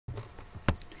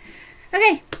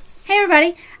Okay, hey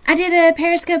everybody. I did a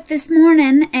Periscope this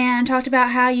morning and talked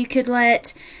about how you could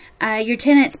let your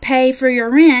tenants pay for your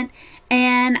rent,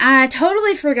 and I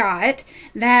totally forgot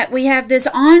that we have this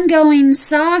ongoing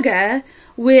saga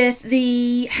with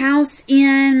the house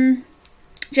in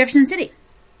Jefferson City.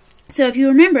 So if you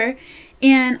remember,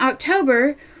 in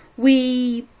October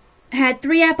we had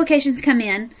 3 applications come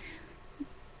in.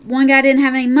 One guy didn't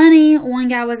have any money, one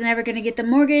guy wasn't ever going to get the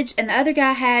mortgage, and the other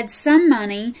guy had some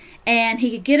money and he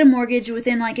could get a mortgage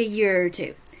within like a year or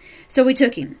 2. So we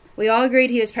took him. We all agreed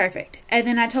he was perfect. And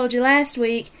then I told you last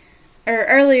week, or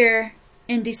earlier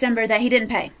in December, that he didn't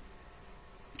pay.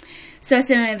 So I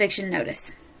sent an eviction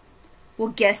notice. Well,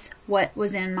 guess what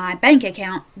was in my bank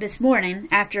account this morning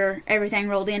after everything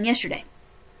rolled in yesterday?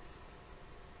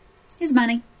 His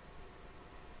money.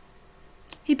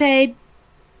 He paid.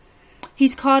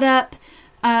 He's caught up.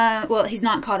 Well, he's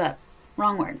not caught up.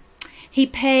 Wrong word. He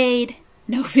paid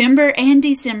November and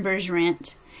December's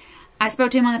rent. I spoke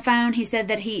to him on the phone. He said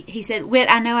that he said, "Whit,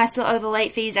 I know I still owe the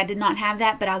late fees. I did not have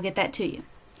that, but I'll get that to you."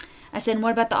 I said,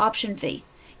 "What about the option fee?"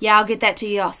 "Yeah, I'll get that to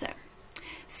you also."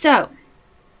 So,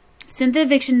 sent the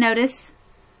eviction notice,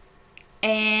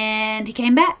 and he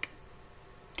came back.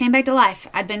 Came back to life.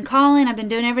 I'd been calling. I've been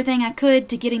doing everything I could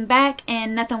to get him back,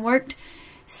 and nothing worked.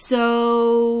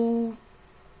 So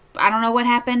I don't know what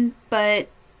happened, but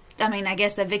I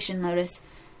guess the eviction notice.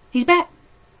 He's back.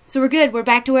 So we're good. We're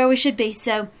back to where we should be.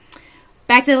 So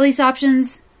back to the lease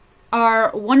options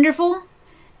are wonderful,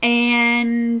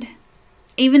 and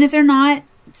even if they're not,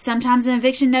 sometimes an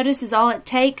eviction notice is all it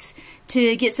takes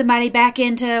to get somebody back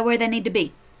into where they need to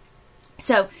be.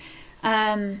 So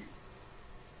I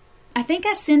think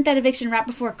I sent that eviction right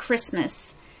before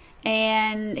Christmas.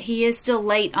 And he is still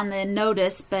late on the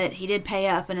notice, but he did pay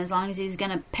up, and as long as he's going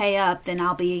to pay up, then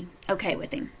I'll be okay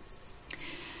with him.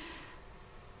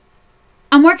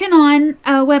 I'm working on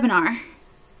a webinar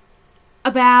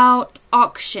about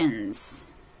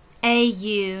auctions.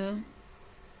 A-U,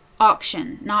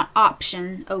 auction, not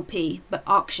option, O-P, but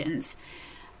auctions.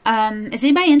 Is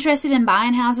anybody interested in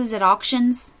buying houses at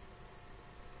auctions?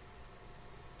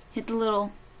 Hit the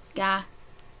little guy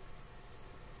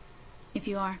if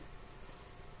you are.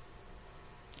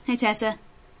 Hey, Tessa.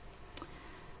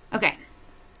 Okay,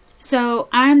 so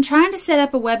I'm trying to set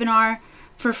up a webinar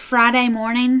for Friday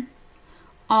morning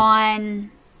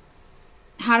on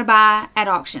how to buy at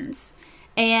auctions.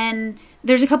 And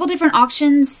there's a couple different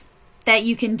auctions that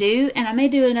you can do, and I may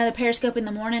do another Periscope in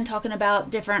the morning talking about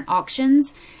different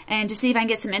auctions and to see if I can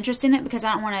get some interest in it, because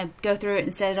I don't want to go through it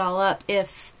and set it all up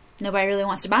if nobody really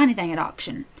wants to buy anything at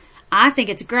auction. I think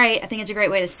it's great. I think it's a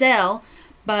great way to sell,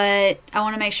 but I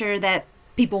want to make sure that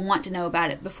people want to know about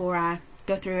it before I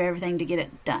go through everything to get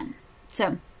it done.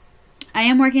 So I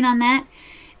am working on that,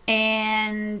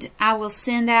 and I will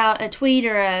send out a tweet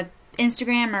or a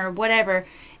Instagram or whatever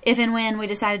if and when we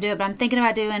decide to do it. But I'm thinking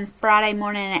about doing Friday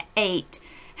morning at 8,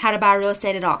 how to buy real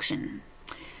estate at auction.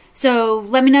 So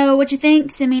let me know what you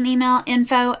think. Send me an email,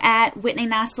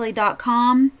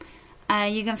 info@whitneynicely.com.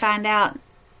 You can find out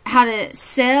how to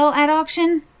sell at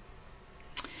auction.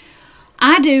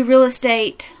 I do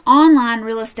online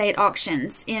real estate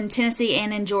auctions in Tennessee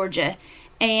and in Georgia,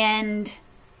 and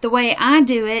the way I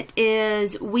do it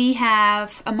is we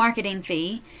have a marketing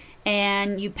fee,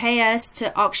 and you pay us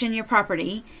to auction your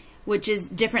property, which is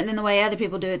different than the way other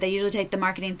people do it. They usually take the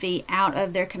marketing fee out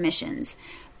of their commissions,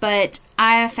 but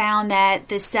I have found that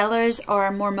the sellers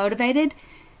are more motivated.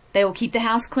 They will keep the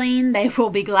house clean. They will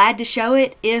be glad to show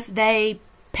it if they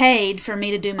paid for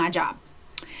me to do my job.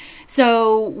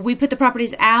 So we put the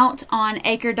properties out on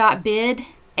Acre.Bid,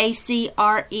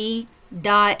 ACRE.BID,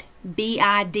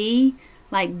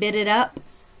 like bid it up.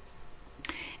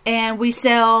 And we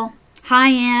sell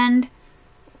high-end,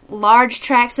 large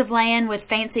tracts of land with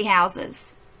fancy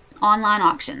houses, online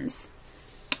auctions.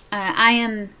 I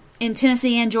am in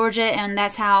Tennessee and Georgia, and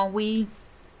that's how we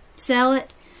sell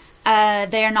it.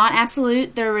 They are not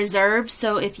absolute. They're reserved.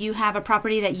 So if you have a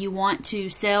property that you want to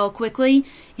sell quickly,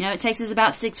 it takes us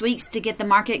about 6 weeks to get the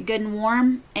market good and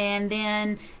warm and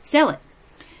then sell it.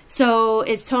 So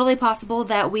it's totally possible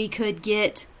that we could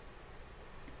get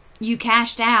you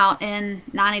cashed out in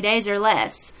 90 days or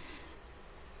less.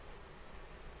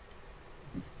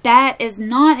 That is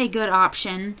not a good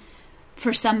option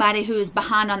for somebody who is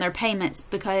behind on their payments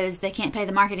because they can't pay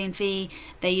the marketing fee.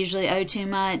 They usually owe too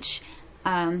much.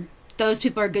 Those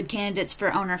people are good candidates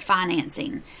for owner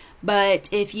financing. But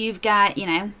if you've got,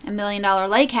 $1 million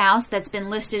lake house that's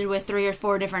been listed with 3 or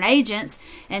 4 different agents,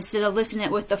 instead of listing it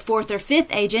with the 4th or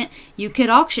 5th agent, you could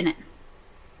auction it.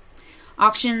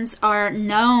 Auctions are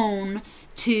known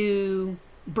to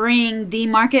bring the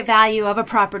market value of a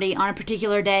property on a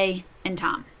particular day and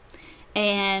time.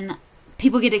 And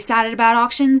people get excited about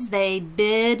auctions. They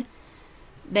bid,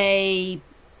 they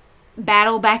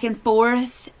battle back and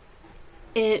forth.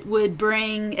 It would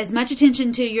bring as much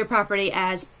attention to your property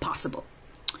as possible.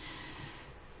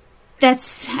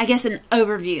 That's, I guess, an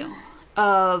overview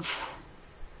of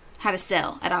how to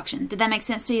sell at auction. Did that make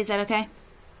sense to you? Is that okay?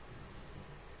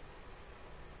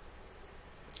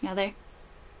 Y'all there?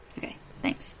 Okay,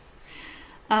 thanks.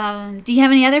 Do you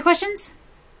have any other questions?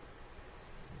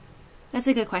 That's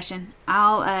a good question.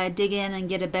 I'll dig in and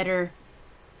get a better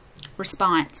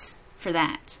response for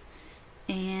that.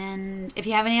 And if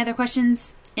you have any other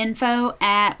questions,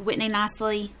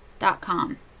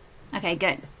 info@whitneynicely.com. Okay,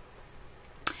 good.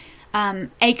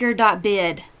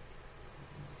 Acre.Bid.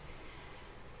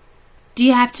 Do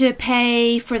you have to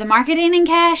pay for the marketing in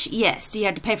cash? Yes. Do you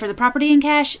have to pay for the property in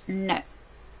cash? No.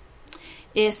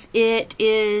 If it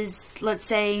is, let's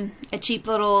say, a cheap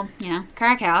little,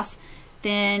 crack house,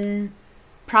 then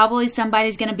probably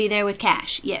somebody's going to be there with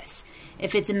cash. Yes.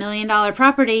 If it's $1 million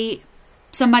property,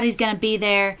 somebody's going to be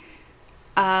there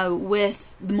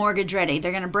with the mortgage ready.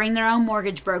 They're going to bring their own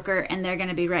mortgage broker and they're going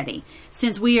to be ready.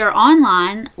 Since we are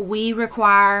online, we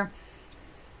require,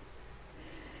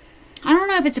 I don't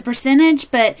know if it's a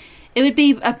percentage, but it would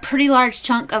be a pretty large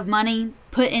chunk of money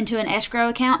put into an escrow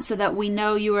account so that we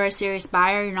know you are a serious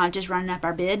buyer. You're not just running up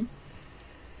our bid.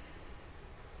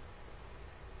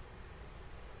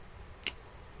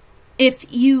 If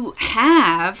you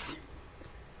have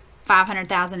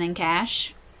 $500,000 in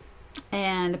cash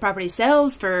and the property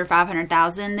sells for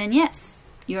 $500,000, then yes,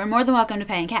 you are more than welcome to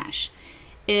pay in cash.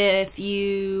 If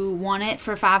you want it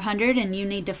for $500,000 and you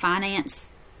need to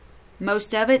finance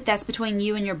most of it, that's between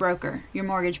you and your broker, your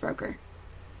mortgage broker.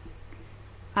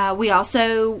 We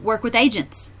also work with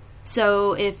agents.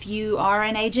 So if you are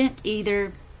an agent,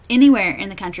 either anywhere in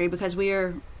the country, because we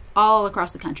are all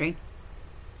across the country,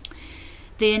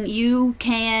 then you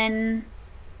can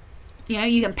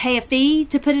pay a fee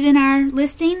to put it in our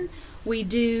listing. We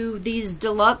do these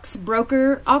deluxe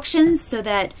broker auctions so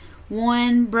that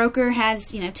one broker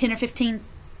has 10 or 15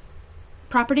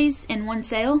 properties in one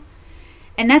sale.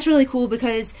 And that's really cool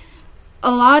because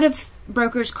a lot of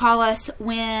brokers call us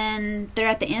when they're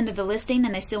at the end of the listing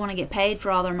and they still want to get paid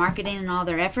for all their marketing and all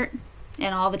their effort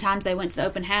and all the times they went to the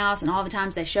open house and all the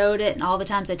times they showed it and all the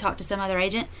times they talked to some other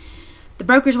agent. The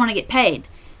brokers want to get paid,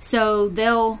 so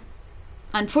they'll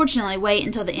unfortunately wait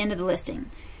until the end of the listing.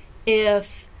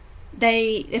 If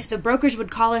the brokers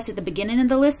would call us at the beginning of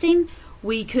the listing,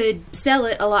 we could sell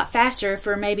it a lot faster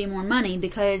for maybe more money,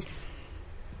 because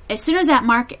as soon as that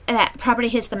property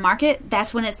hits the market,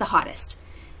 that's when it's the hottest.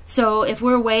 So if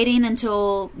we're waiting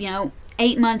until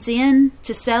 8 months in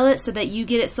to sell it so that you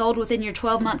get it sold within your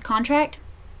 12-month contract,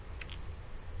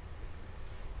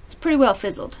 it's pretty well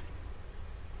fizzled.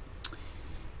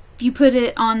 If you put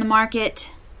it on the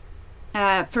market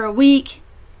for a week,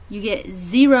 you get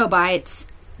 0 bites.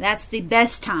 That's the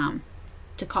best time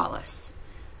to call us,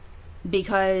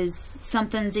 because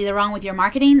something's either wrong with your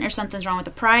marketing or something's wrong with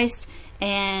the price,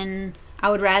 and I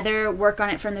would rather work on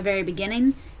it from the very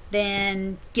beginning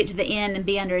than get to the end and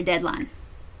be under a deadline.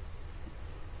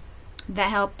 Did that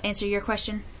help answer your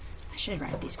question? I should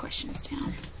write these questions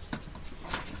down.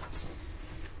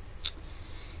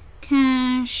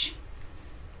 Cash.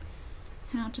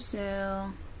 How to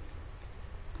sell.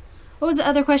 What was the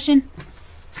other question?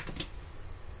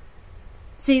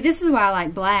 See, this is why I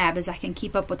like Blab, is I can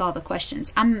keep up with all the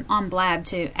questions. I'm on Blab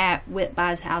too, at Whit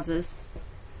Buys Houses.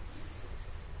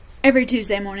 Every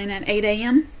Tuesday morning at 8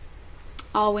 a.m.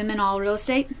 All women, all real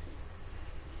estate.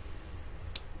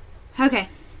 Okay.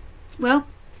 Well,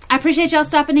 I appreciate y'all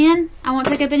stopping in. I won't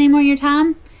take up any more of your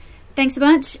time. Thanks a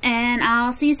bunch, and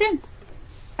I'll see you soon.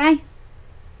 Bye.